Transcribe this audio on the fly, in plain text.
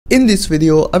In this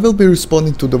video, I will be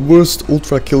responding to the worst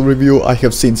Ultrakill review I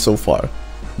have seen so far.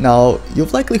 Now,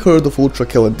 you've likely heard of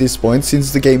Ultrakill at this point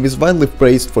since the game is widely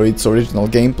praised for its original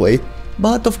gameplay,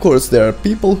 but of course there are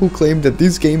people who claim that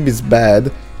this game is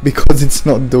bad because it's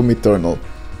not Doom Eternal.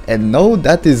 And no,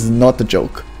 that is not a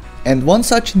joke. And one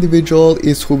such individual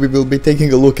is who we will be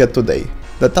taking a look at today.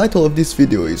 The title of this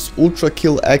video is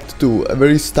Ultrakill Act 2, a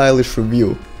very stylish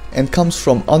review, and comes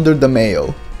from Under the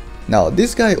Mayo. Now,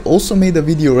 this guy also made a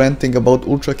video ranting about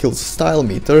Ultrakill's style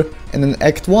meter and an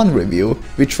Act 1 review,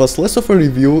 which was less of a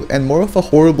review and more of a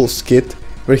horrible skit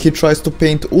where he tries to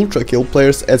paint Ultrakill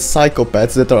players as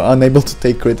psychopaths that are unable to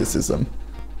take criticism.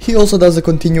 He also does a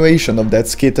continuation of that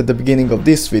skit at the beginning of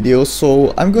this video,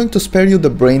 so I'm going to spare you the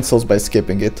brain cells by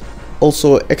skipping it.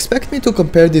 Also, expect me to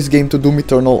compare this game to Doom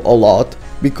Eternal a lot,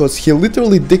 because he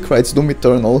literally dick-writes Doom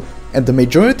Eternal, and the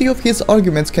majority of his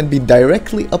arguments can be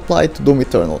directly applied to Doom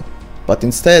Eternal. But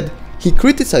instead, he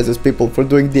criticizes people for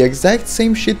doing the exact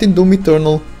same shit in Doom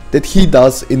Eternal that he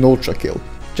does in Ultrakill.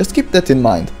 Just keep that in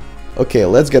mind. Okay,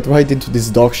 let's get right into this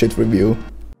dogshit review.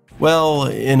 Well,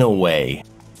 in a way.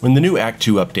 When the new Act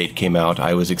 2 update came out,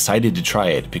 I was excited to try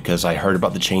it because I heard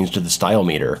about the change to the style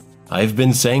meter. I've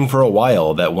been saying for a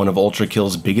while that one of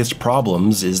Ultrakill's biggest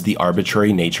problems is the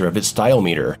arbitrary nature of its style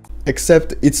meter.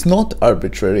 Except it's not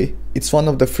arbitrary. It's one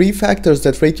of the 3 factors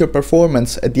that rate your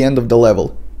performance at the end of the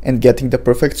level, and getting the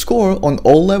perfect score on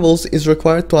all levels is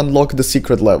required to unlock the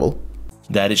secret level.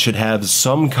 That it should have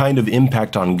some kind of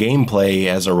impact on gameplay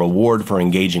as a reward for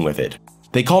engaging with it.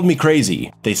 They called me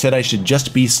crazy. They said I should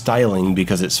just be styling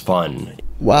because it's fun.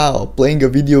 Wow, playing a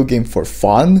video game for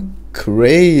fun?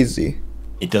 Crazy.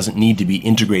 It doesn't need to be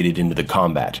integrated into the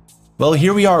combat. Well,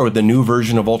 here we are with the new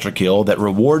version of Ultrakill that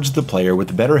rewards the player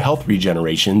with better health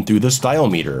regeneration through the style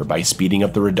meter by speeding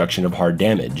up the reduction of hard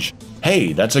damage.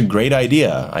 Hey, that's a great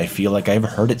idea. I feel like I've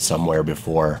heard it somewhere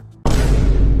before.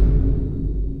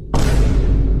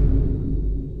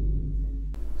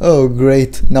 Oh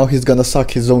great, now he's gonna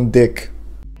suck his own dick.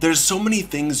 There's so many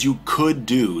things you could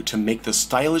do to make the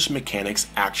stylish mechanics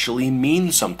actually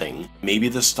mean something. Maybe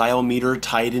the style meter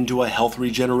tied into a health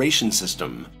regeneration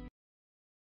system.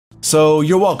 So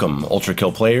you're welcome,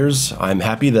 Ultrakill players. I'm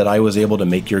happy that I was able to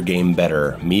make your game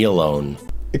better, me alone.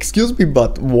 Excuse me,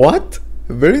 but what?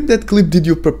 Where in that clip did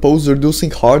you propose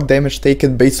reducing hard damage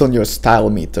taken based on your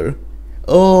style meter?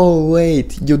 Oh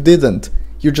wait, you didn't.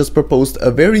 You just proposed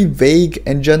a very vague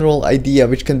and general idea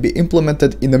which can be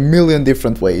implemented in a million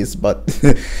different ways, but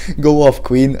go off,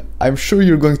 Queen. I'm sure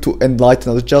you're going to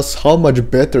enlighten us just how much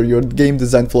better your game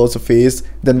design philosophy is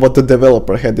than what the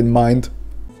developer had in mind.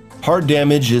 Hard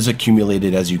damage is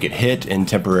accumulated as you get hit and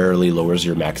temporarily lowers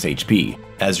your max HP.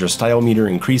 As your style meter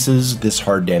increases, this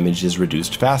hard damage is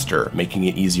reduced faster, making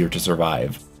it easier to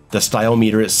survive. The style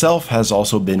meter itself has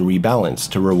also been rebalanced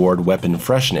to reward weapon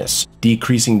freshness,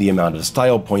 decreasing the amount of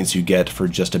style points you get for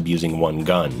just abusing one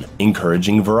gun,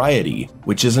 encouraging variety,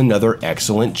 which is another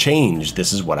excellent change.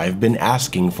 This is what I've been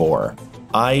asking for.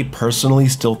 I personally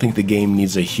still think the game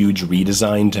needs a huge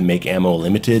redesign to make ammo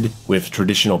limited, with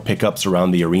traditional pickups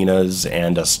around the arenas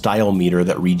and a style meter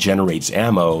that regenerates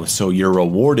ammo so you're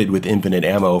rewarded with infinite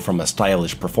ammo from a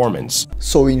stylish performance.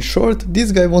 So in short,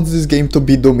 this guy wants this game to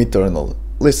be Doom Eternal.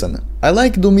 Listen, I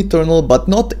like Doom Eternal, but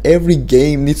not every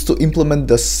game needs to implement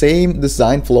the same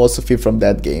design philosophy from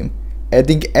that game.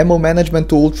 Adding ammo management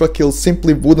to Ultrakill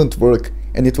simply wouldn't work,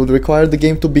 and it would require the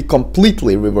game to be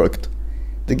completely reworked.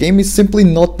 The game is simply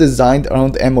not designed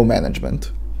around ammo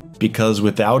management. Because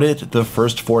without it, the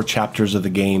first 4 chapters of the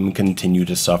game continue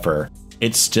to suffer.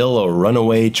 It's still a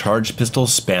runaway charged pistol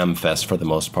spam fest for the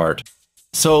most part.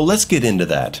 So let's get into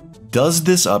that. Does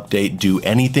this update do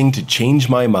anything to change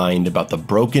my mind about the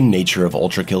broken nature of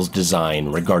Ultrakill's design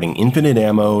regarding infinite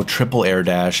ammo, triple air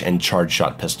dash, and charged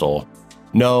shot pistol?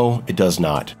 No, it does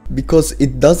not. Because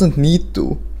it doesn't need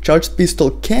to. Charged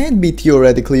pistol can be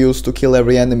theoretically used to kill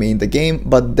every enemy in the game,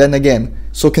 but then again,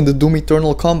 so can the Doom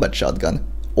Eternal combat shotgun.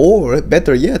 Or,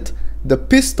 better yet, the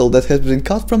pistol that has been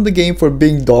cut from the game for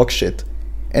being dogshit.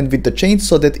 And with the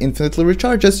chainsaw that infinitely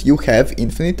recharges, you have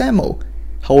infinite ammo.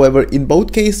 However, in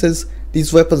both cases,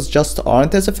 these weapons just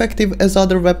aren't as effective as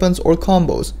other weapons or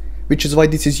combos, which is why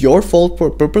this is your fault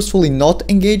for purposefully not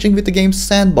engaging with the game's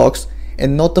sandbox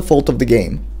and not the fault of the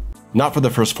game. Not for the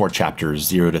first 4 chapters,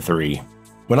 0 to 3.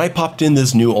 When I popped in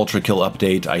this new Ultrakill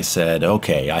update, I said,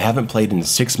 okay, I haven't played in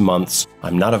 6 months,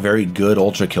 I'm not a very good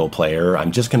Ultrakill player,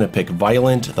 I'm just gonna pick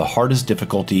Violent, the hardest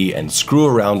difficulty, and screw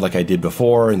around like I did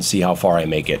before and see how far I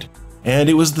make it. And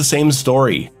it was the same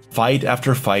story. Fight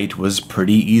after fight was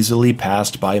pretty easily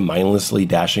passed by mindlessly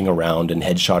dashing around and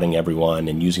headshotting everyone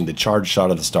and using the charge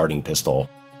shot of the starting pistol.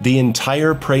 The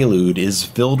entire prelude is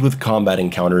filled with combat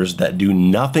encounters that do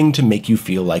nothing to make you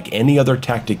feel like any other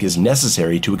tactic is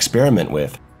necessary to experiment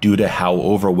with, due to how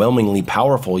overwhelmingly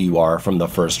powerful you are from the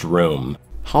first room.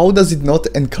 How does it not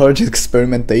encourage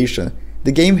experimentation?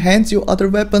 The game hands you other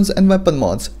weapons and weapon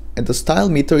mods, and the style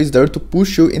meter is there to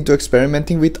push you into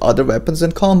experimenting with other weapons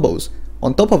and combos.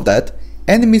 On top of that,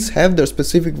 enemies have their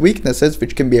specific weaknesses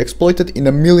which can be exploited in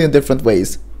a million different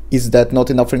ways. Is that not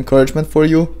enough encouragement for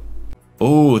you?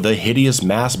 Oh, the hideous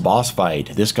mass boss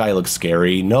fight. This guy looks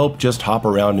scary. Nope, just hop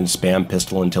around and spam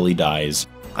pistol until he dies.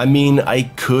 I mean, I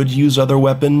could use other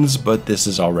weapons, but this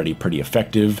is already pretty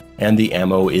effective, and the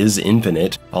ammo is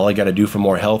infinite. All I gotta do for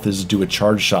more health is do a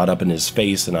charge shot up in his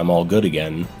face and I'm all good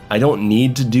again. I don't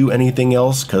need to do anything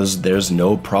else cause there's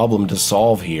no problem to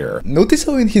solve here. Notice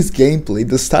how in his gameplay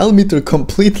the style meter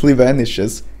completely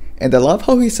vanishes. And I love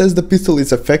how he says the pistol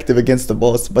is effective against the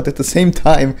boss, but at the same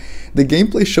time, the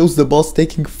gameplay shows the boss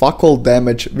taking fuck all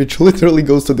damage, which literally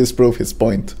goes to disprove his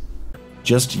point.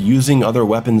 Just using other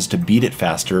weapons to beat it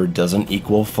faster doesn't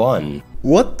equal fun.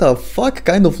 What the fuck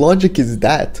kind of logic is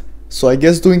that? So I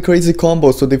guess doing crazy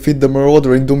combos to defeat the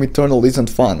Marauder in Doom Eternal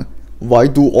isn't fun. Why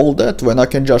do all that when I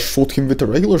can just shoot him with a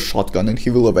regular shotgun and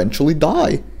he will eventually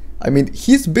die? I mean,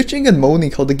 he's bitching and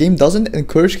moaning how the game doesn't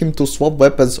encourage him to swap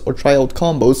weapons or try out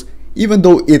combos, even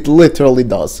though it literally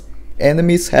does.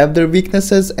 Enemies have their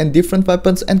weaknesses and different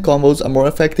weapons and combos are more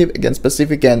effective against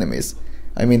specific enemies.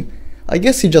 I mean, I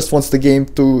guess he just wants the game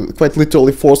to quite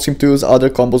literally force him to use other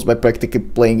combos by practically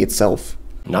playing itself.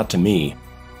 Not to me.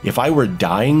 If I were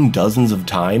dying dozens of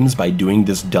times by doing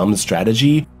this dumb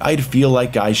strategy, I'd feel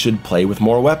like I should play with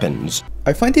more weapons.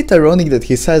 I find it ironic that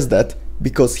he says that,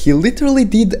 because he literally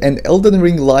did an Elden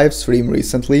Ring livestream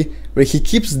recently where he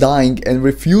keeps dying and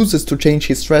refuses to change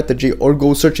his strategy or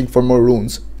go searching for more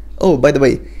runes. Oh, by the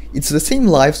way, it's the same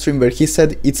livestream where he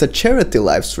said it's a charity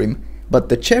livestream, but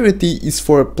the charity is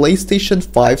for a PlayStation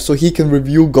 5 so he can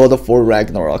review God of War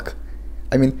Ragnarok.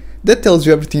 I mean, that tells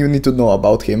you everything you need to know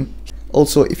about him.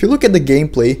 Also, if you look at the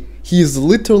gameplay, he is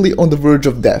literally on the verge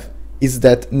of death. Is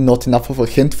that not enough of a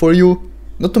hint for you?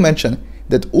 Not to mention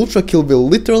that Ultrakill will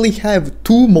literally have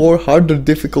 2 more harder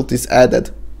difficulties added.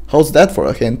 How's that for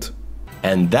a hint?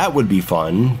 And that would be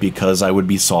fun, because I would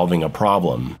be solving a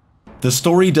problem. The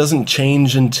story doesn't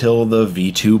change until the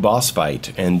V2 boss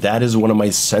fight, and that is one of my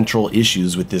central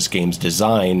issues with this game's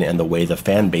design and the way the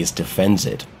fanbase defends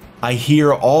it. I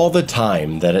hear all the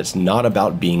time that it's not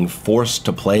about being forced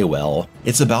to play well,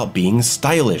 it's about being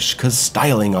stylish, cause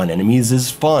styling on enemies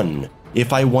is fun.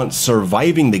 If I want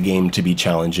surviving the game to be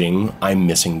challenging, I'm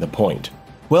missing the point.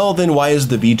 Well, then why is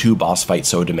the V2 boss fight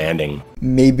so demanding?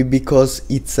 Maybe because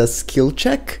it's a skill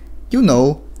check? You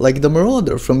know, like the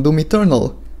Marauder from Doom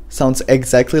Eternal. Sounds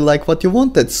exactly like what you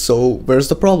wanted, so where's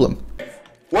the problem?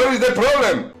 What is the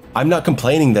problem? I'm not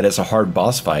complaining that it's a hard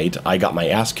boss fight. I got my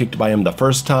ass kicked by him the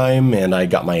first time, and I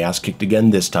got my ass kicked again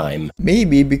this time.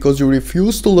 Maybe because you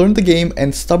refused to learn the game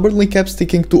and stubbornly kept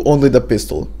sticking to only the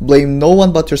pistol. Blame no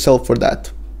one but yourself for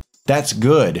that. That's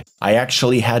good. I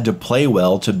actually had to play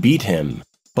well to beat him.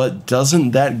 But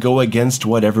doesn't that go against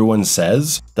what everyone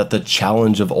says? That the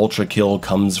challenge of Ultrakill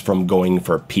comes from going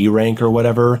for P rank or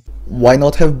whatever? Why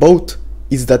not have both?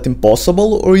 Is that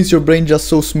impossible, or is your brain just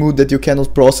so smooth that you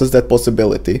cannot process that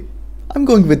possibility? I'm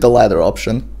going with the latter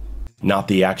option. Not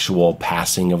the actual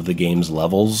passing of the game's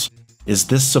levels? Is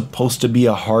this supposed to be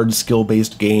a hard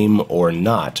skill-based game or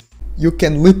not? You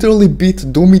can literally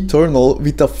beat Doom Eternal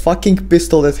with a fucking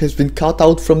pistol that has been cut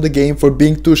out from the game for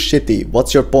being too shitty.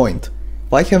 What's your point?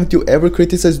 Why haven't you ever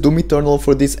criticized Doom Eternal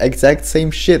for this exact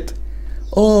same shit?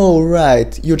 Oh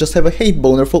right, you just have a hate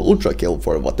boner for Ultrakill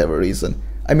for whatever reason.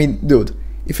 I mean, dude,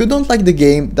 if you don't like the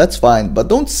game, that's fine, but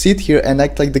don't sit here and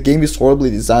act like the game is horribly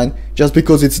designed just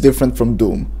because it's different from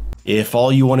Doom. If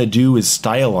all you want to do is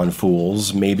style on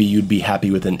fools, maybe you'd be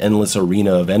happy with an endless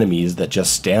arena of enemies that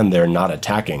just stand there not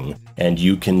attacking, and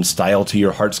you can style to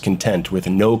your heart's content with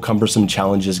no cumbersome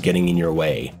challenges getting in your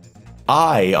way.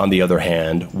 I, on the other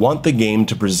hand, want the game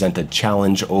to present a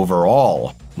challenge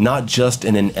overall, not just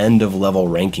in an end-of-level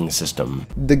ranking system.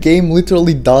 The game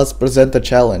literally does present a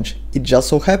challenge. It just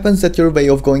so happens that your way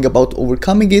of going about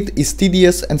overcoming it is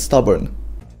tedious and stubborn.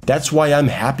 That's why I'm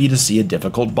happy to see a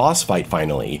difficult boss fight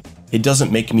finally. It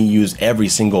doesn't make me use every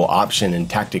single option and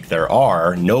tactic there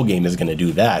are, no game is gonna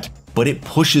do that, but it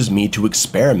pushes me to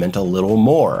experiment a little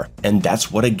more, and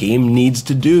that's what a game needs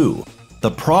to do. The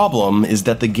problem is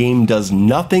that the game does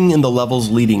nothing in the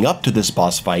levels leading up to this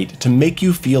boss fight to make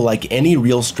you feel like any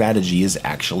real strategy is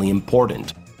actually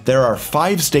important. There are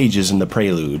 5 stages in the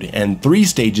Prelude and 3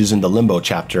 stages in the Limbo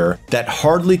chapter that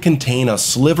hardly contain a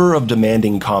sliver of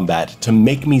demanding combat to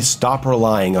make me stop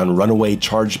relying on runaway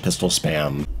charge pistol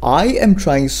spam. I am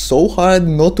trying so hard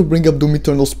not to bring up Doom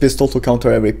Eternal's pistol to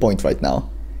counter every point right now.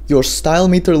 Your style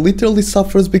meter literally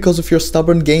suffers because of your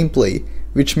stubborn gameplay,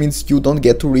 which means you don't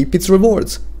get to reap its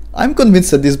rewards. I'm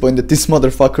convinced at this point that this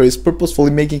motherfucker is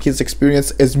purposefully making his experience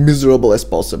as miserable as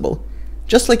possible.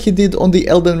 Just like he did on the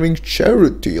Elden Ring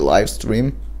charity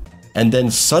livestream. And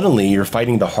then suddenly you're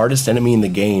fighting the hardest enemy in the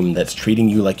game that's treating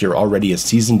you like you're already a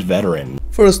seasoned veteran.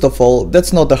 First of all,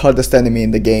 that's not the hardest enemy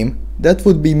in the game. That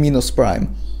would be Minos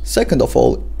Prime. Second of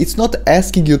all, it's not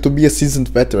asking you to be a seasoned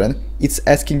veteran, it's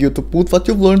asking you to put what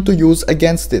you've learned to use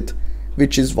against it,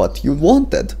 which is what you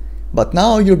wanted. But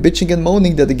now you're bitching and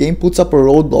moaning that the game puts up a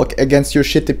roadblock against your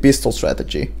shitty pistol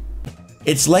strategy.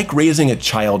 It's like raising a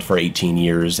child for 18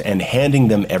 years and handing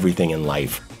them everything in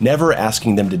life, never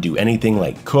asking them to do anything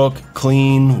like cook,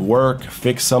 clean, work,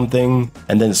 fix something,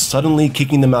 and then suddenly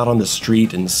kicking them out on the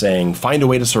street and saying, "Find a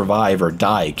way to survive or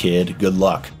die, kid, good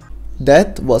luck."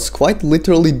 That was quite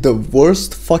literally the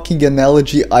worst fucking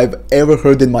analogy I've ever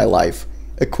heard in my life,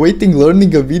 equating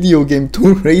learning a video game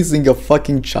to raising a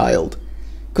fucking child.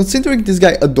 Considering this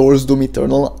guy adores Doom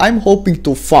Eternal, I'm hoping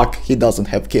to fuck he doesn't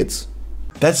have kids.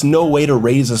 That's no way to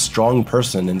raise a strong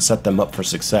person and set them up for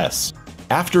success.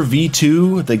 After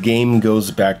V2, the game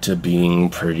goes back to being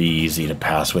pretty easy to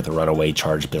pass with runaway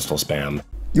charge pistol spam.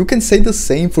 You can say the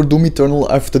same for Doom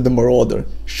Eternal after the Marauder.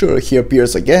 Sure, he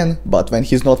appears again, but when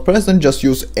he's not present, just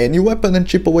use any weapon and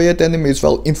chip away at enemies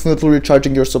while infinitely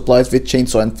recharging your supplies with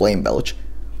Chainsaw and Flame Belch.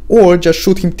 Or just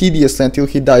shoot him tediously until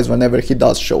he dies whenever he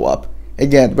does show up.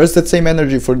 Again, where's that same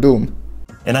energy for Doom?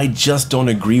 And I just don't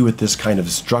agree with this kind of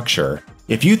structure.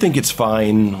 If you think it's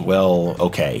fine, well,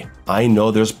 okay. I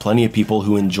know there's plenty of people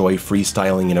who enjoy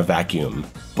freestyling in a vacuum,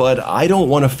 but I don't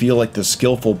want to feel like the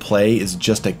skillful play is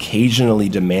just occasionally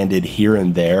demanded here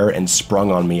and there and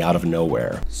sprung on me out of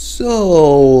nowhere. So,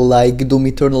 like Doom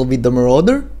Eternal with the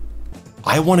Marauder?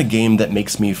 I want a game that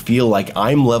makes me feel like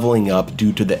I'm leveling up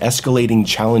due to the escalating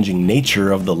challenging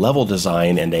nature of the level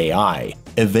design and AI,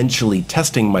 eventually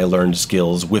testing my learned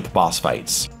skills with boss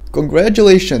fights.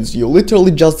 Congratulations, you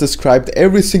literally just described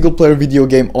every single player video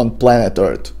game on planet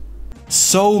Earth.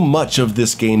 So much of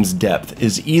this game's depth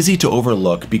is easy to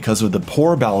overlook because of the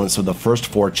poor balance of the first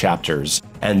 4 chapters,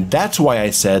 and that's why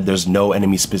I said there's no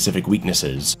enemy-specific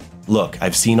weaknesses. Look,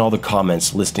 I've seen all the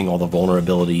comments listing all the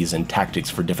vulnerabilities and tactics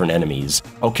for different enemies.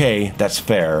 Okay, that's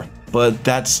fair, but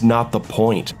that's not the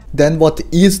point. Then what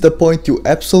is the point, you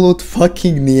absolute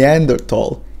fucking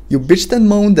Neanderthal? You bitched and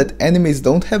moaned that enemies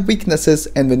don't have weaknesses,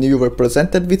 and when you were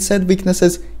presented with said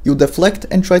weaknesses, you deflect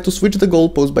and try to switch the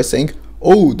goalpost by saying,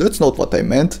 "Oh, that's not what I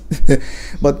meant."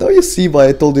 But now you see why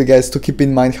I told you guys to keep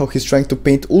in mind how he's trying to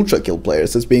paint Ultrakill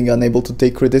players as being unable to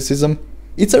take criticism.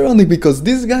 It's ironic because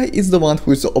this guy is the one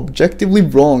who is objectively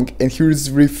wrong and he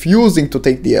is refusing to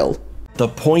take the L. The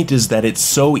point is that it's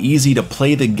so easy to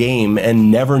play the game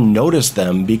and never notice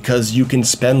them because you can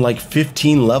spend like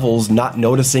 15 levels not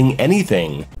noticing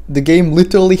anything. The game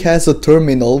literally has a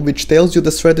terminal which tells you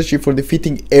the strategy for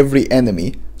defeating every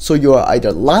enemy, so you are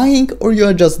either lying or you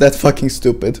are just that fucking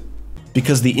stupid.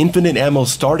 Because the infinite ammo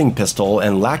starting pistol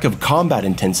and lack of combat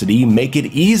intensity make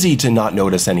it easy to not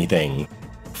notice anything.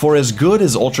 For as good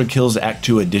as Ultrakill's Act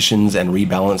 2 additions and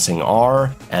rebalancing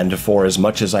are, and for as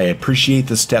much as I appreciate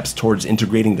the steps towards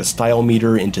integrating the style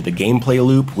meter into the gameplay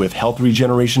loop with health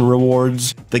regeneration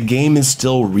rewards, the game is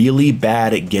still really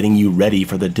bad at getting you ready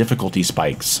for the difficulty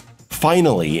spikes.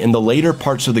 Finally, in the later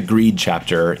parts of the Greed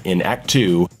chapter, in Act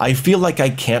 2, I feel like I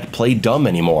can't play dumb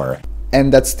anymore.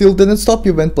 And that still didn't stop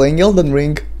you when playing Elden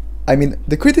Ring. I mean,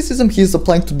 the criticism he is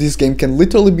applying to this game can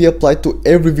literally be applied to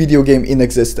every video game in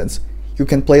existence. You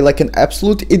can play like an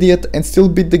absolute idiot and still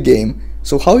beat the game,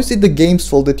 so how is it the game's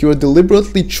fault that you are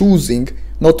deliberately choosing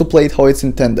not to play it how it's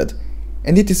intended?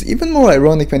 And it is even more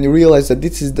ironic when you realize that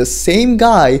this is the same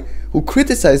guy who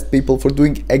criticized people for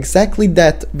doing exactly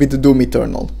that with Doom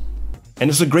Eternal. And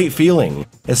it's a great feeling,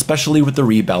 especially with the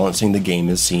rebalancing the game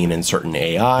is seen in certain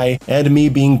AI, and me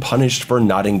being punished for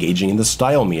not engaging in the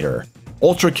style meter.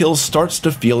 Ultrakill starts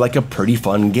to feel like a pretty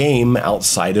fun game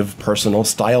outside of personal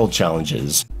style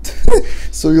challenges.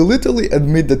 So you literally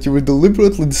admit that you were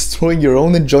deliberately destroying your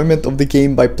own enjoyment of the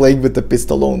game by playing with the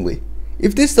pistol only.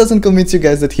 If this doesn't convince you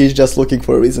guys that he's just looking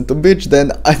for a reason to bitch,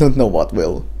 then I don't know what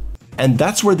will. And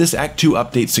that's where this Act 2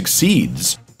 update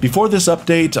succeeds. Before this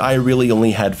update, I really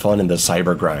only had fun in the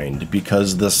cyber grind,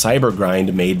 because the cyber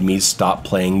grind made me stop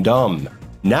playing dumb.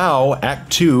 Now,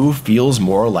 Act 2 feels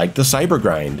more like the cyber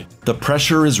grind. The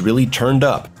pressure is really turned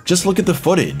up. Just look at the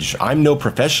footage. I'm no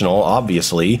professional,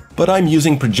 obviously, but I'm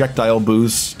using projectile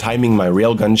boosts, timing my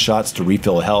railgun shots to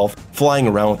refill health, flying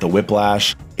around with the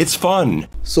whiplash. It's fun.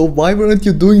 So why weren't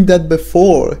you doing that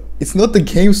before? It's not the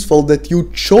game's fault that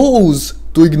you chose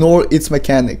to ignore its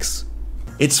mechanics.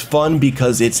 It's fun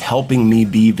because it's helping me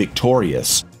be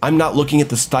victorious. I'm not looking at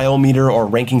the style meter or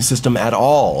ranking system at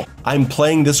all. I'm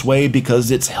playing this way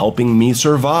because it's helping me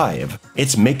survive.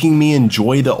 It's making me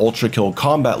enjoy the Ultrakill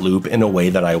combat loop in a way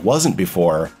that I wasn't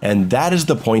before, and that is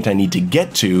the point I need to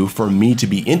get to for me to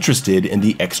be interested in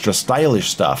the extra stylish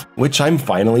stuff, which I'm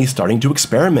finally starting to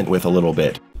experiment with a little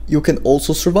bit. You can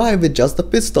also survive with just a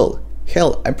pistol.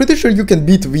 Hell, I'm pretty sure you can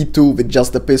beat V2 with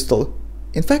just a pistol.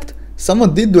 In fact,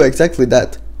 someone did do exactly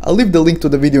that. I'll leave the link to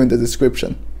the video in the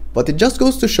description. But it just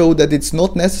goes to show that it's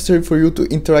not necessary for you to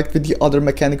interact with the other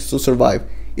mechanics to survive.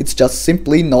 It's just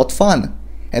simply not fun.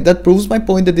 And that proves my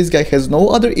point that this guy has no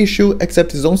other issue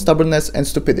except his own stubbornness and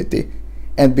stupidity.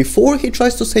 And before he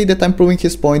tries to say that I'm proving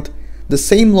his point, the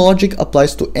same logic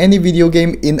applies to any video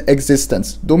game in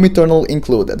existence, Doom Eternal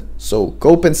included. So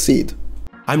cope and seed.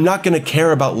 I'm not gonna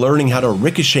care about learning how to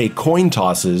ricochet coin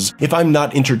tosses if I'm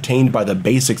not entertained by the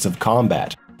basics of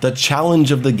combat. The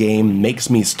challenge of the game makes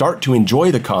me start to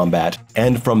enjoy the combat,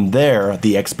 and from there,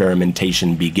 the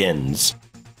experimentation begins.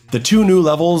 The 2 new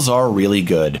levels are really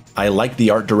good. I like the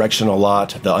art direction a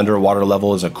lot. The underwater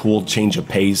level is a cool change of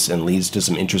pace and leads to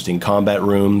some interesting combat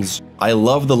rooms. I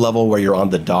love the level where you're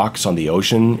on the docks on the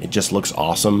ocean. It just looks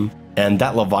awesome. And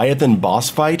that Leviathan boss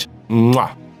fight?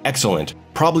 Mwah! Excellent.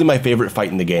 Probably my favorite fight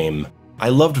in the game. I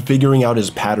loved figuring out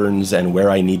his patterns and where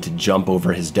I need to jump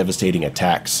over his devastating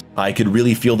attacks. I could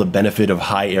really feel the benefit of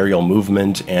high aerial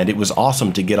movement, and it was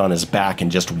awesome to get on his back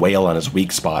and just wail on his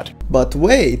weak spot. But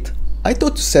wait, I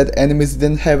thought you said enemies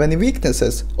didn't have any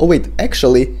weaknesses. Oh wait,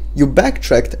 actually, you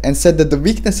backtracked and said that the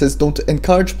weaknesses don't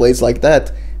encourage plays like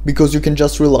that, because you can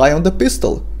just rely on the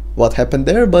pistol. What happened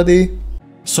there, buddy?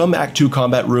 Some Act 2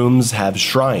 combat rooms have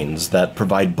shrines that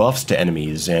provide buffs to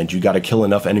enemies, and you gotta kill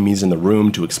enough enemies in the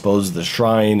room to expose the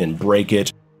shrine and break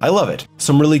it. I love it.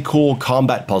 Some really cool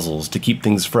combat puzzles to keep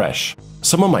things fresh.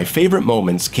 Some of my favorite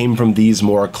moments came from these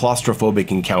more claustrophobic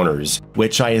encounters,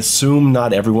 which I assume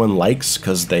not everyone likes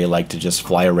because they like to just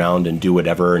fly around and do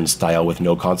whatever in style with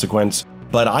no consequence.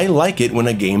 But I like it when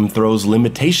a game throws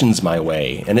limitations my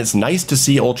way, and it's nice to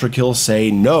see Ultrakill say,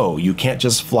 no, you can't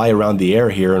just fly around the air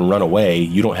here and run away,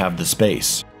 you don't have the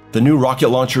space. The new rocket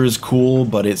launcher is cool,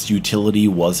 but its utility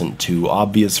wasn't too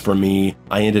obvious for me.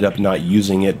 I ended up not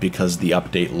using it because the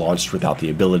update launched without the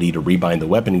ability to rebind the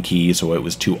weapon key, so it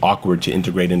was too awkward to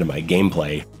integrate into my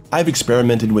gameplay. I've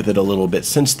experimented with it a little bit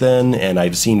since then, and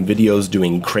I've seen videos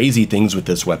doing crazy things with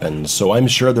this weapon, so I'm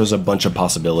sure there's a bunch of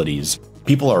possibilities.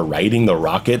 People are riding the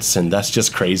rockets, and that's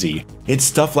just crazy. It's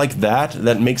stuff like that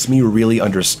that makes me really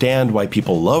understand why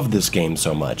people love this game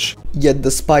so much. Yet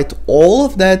despite all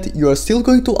of that, you are still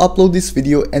going to upload this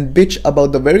video and bitch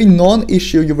about the very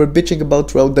non-issue you were bitching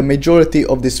about throughout the majority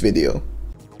of this video.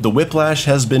 The whiplash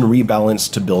has been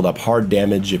rebalanced to build up hard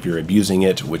damage if you're abusing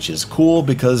it, which is cool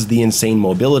because the insane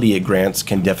mobility it grants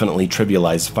can definitely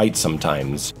trivialize fights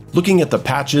sometimes. Looking at the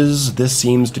patches, this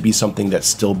seems to be something that's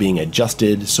still being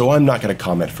adjusted, so I'm not going to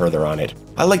comment further on it.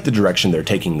 I like the direction they're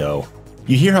taking though.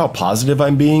 You hear how positive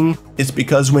I'm being? It's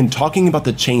because when talking about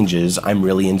the changes, I'm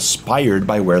really inspired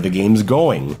by where the game's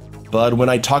going. But when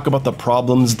I talk about the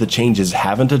problems the changes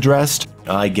haven't addressed,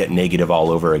 I get negative all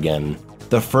over again.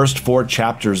 The first 4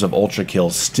 chapters of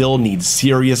Ultrakill still need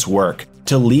serious work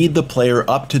to lead the player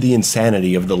up to the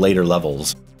insanity of the later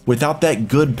levels. Without that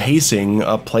good pacing,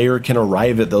 a player can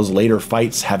arrive at those later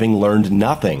fights having learned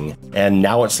nothing, and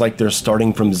now it's like they're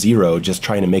starting from zero just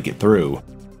trying to make it through.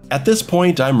 At this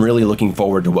point, I'm really looking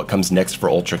forward to what comes next for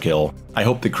Ultrakill. I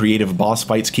hope the creative boss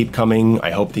fights keep coming,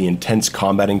 I hope the intense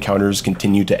combat encounters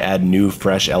continue to add new,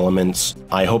 fresh elements,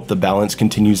 I hope the balance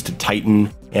continues to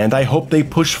tighten, and I hope they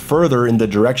push further in the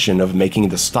direction of making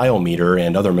the style meter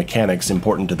and other mechanics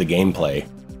important to the gameplay.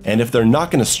 And if they're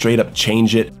not going to straight up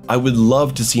change it, I would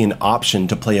love to see an option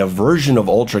to play a version of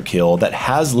Ultrakill that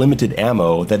has limited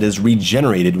ammo that is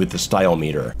regenerated with the style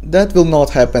meter. That will not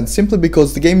happen simply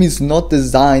because the game is not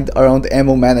designed around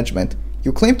ammo management.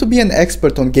 You claim to be an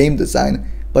expert on game design,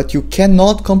 but you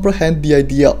cannot comprehend the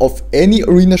idea of any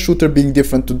arena shooter being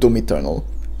different to Doom Eternal.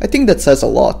 I think that says a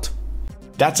lot.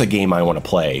 That's a game I want to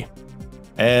play.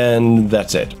 And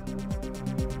that's it.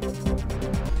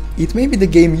 It may be the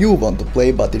game you want to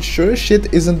play, but it sure as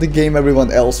shit isn't the game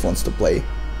everyone else wants to play.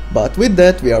 But with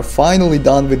that, we are finally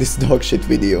done with this dogshit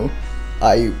video.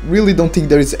 I really don't think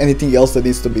there is anything else that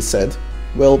needs to be said.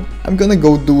 Well, I'm gonna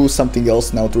go do something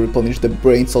else now to replenish the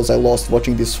brain cells I lost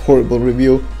watching this horrible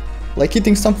review. like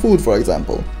eating some food for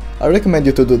example. I recommend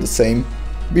you to do the same.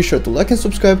 Be sure to like and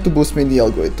subscribe to boost me in the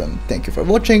algorithm. Thank you for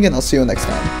watching and I'll see you next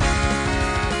time.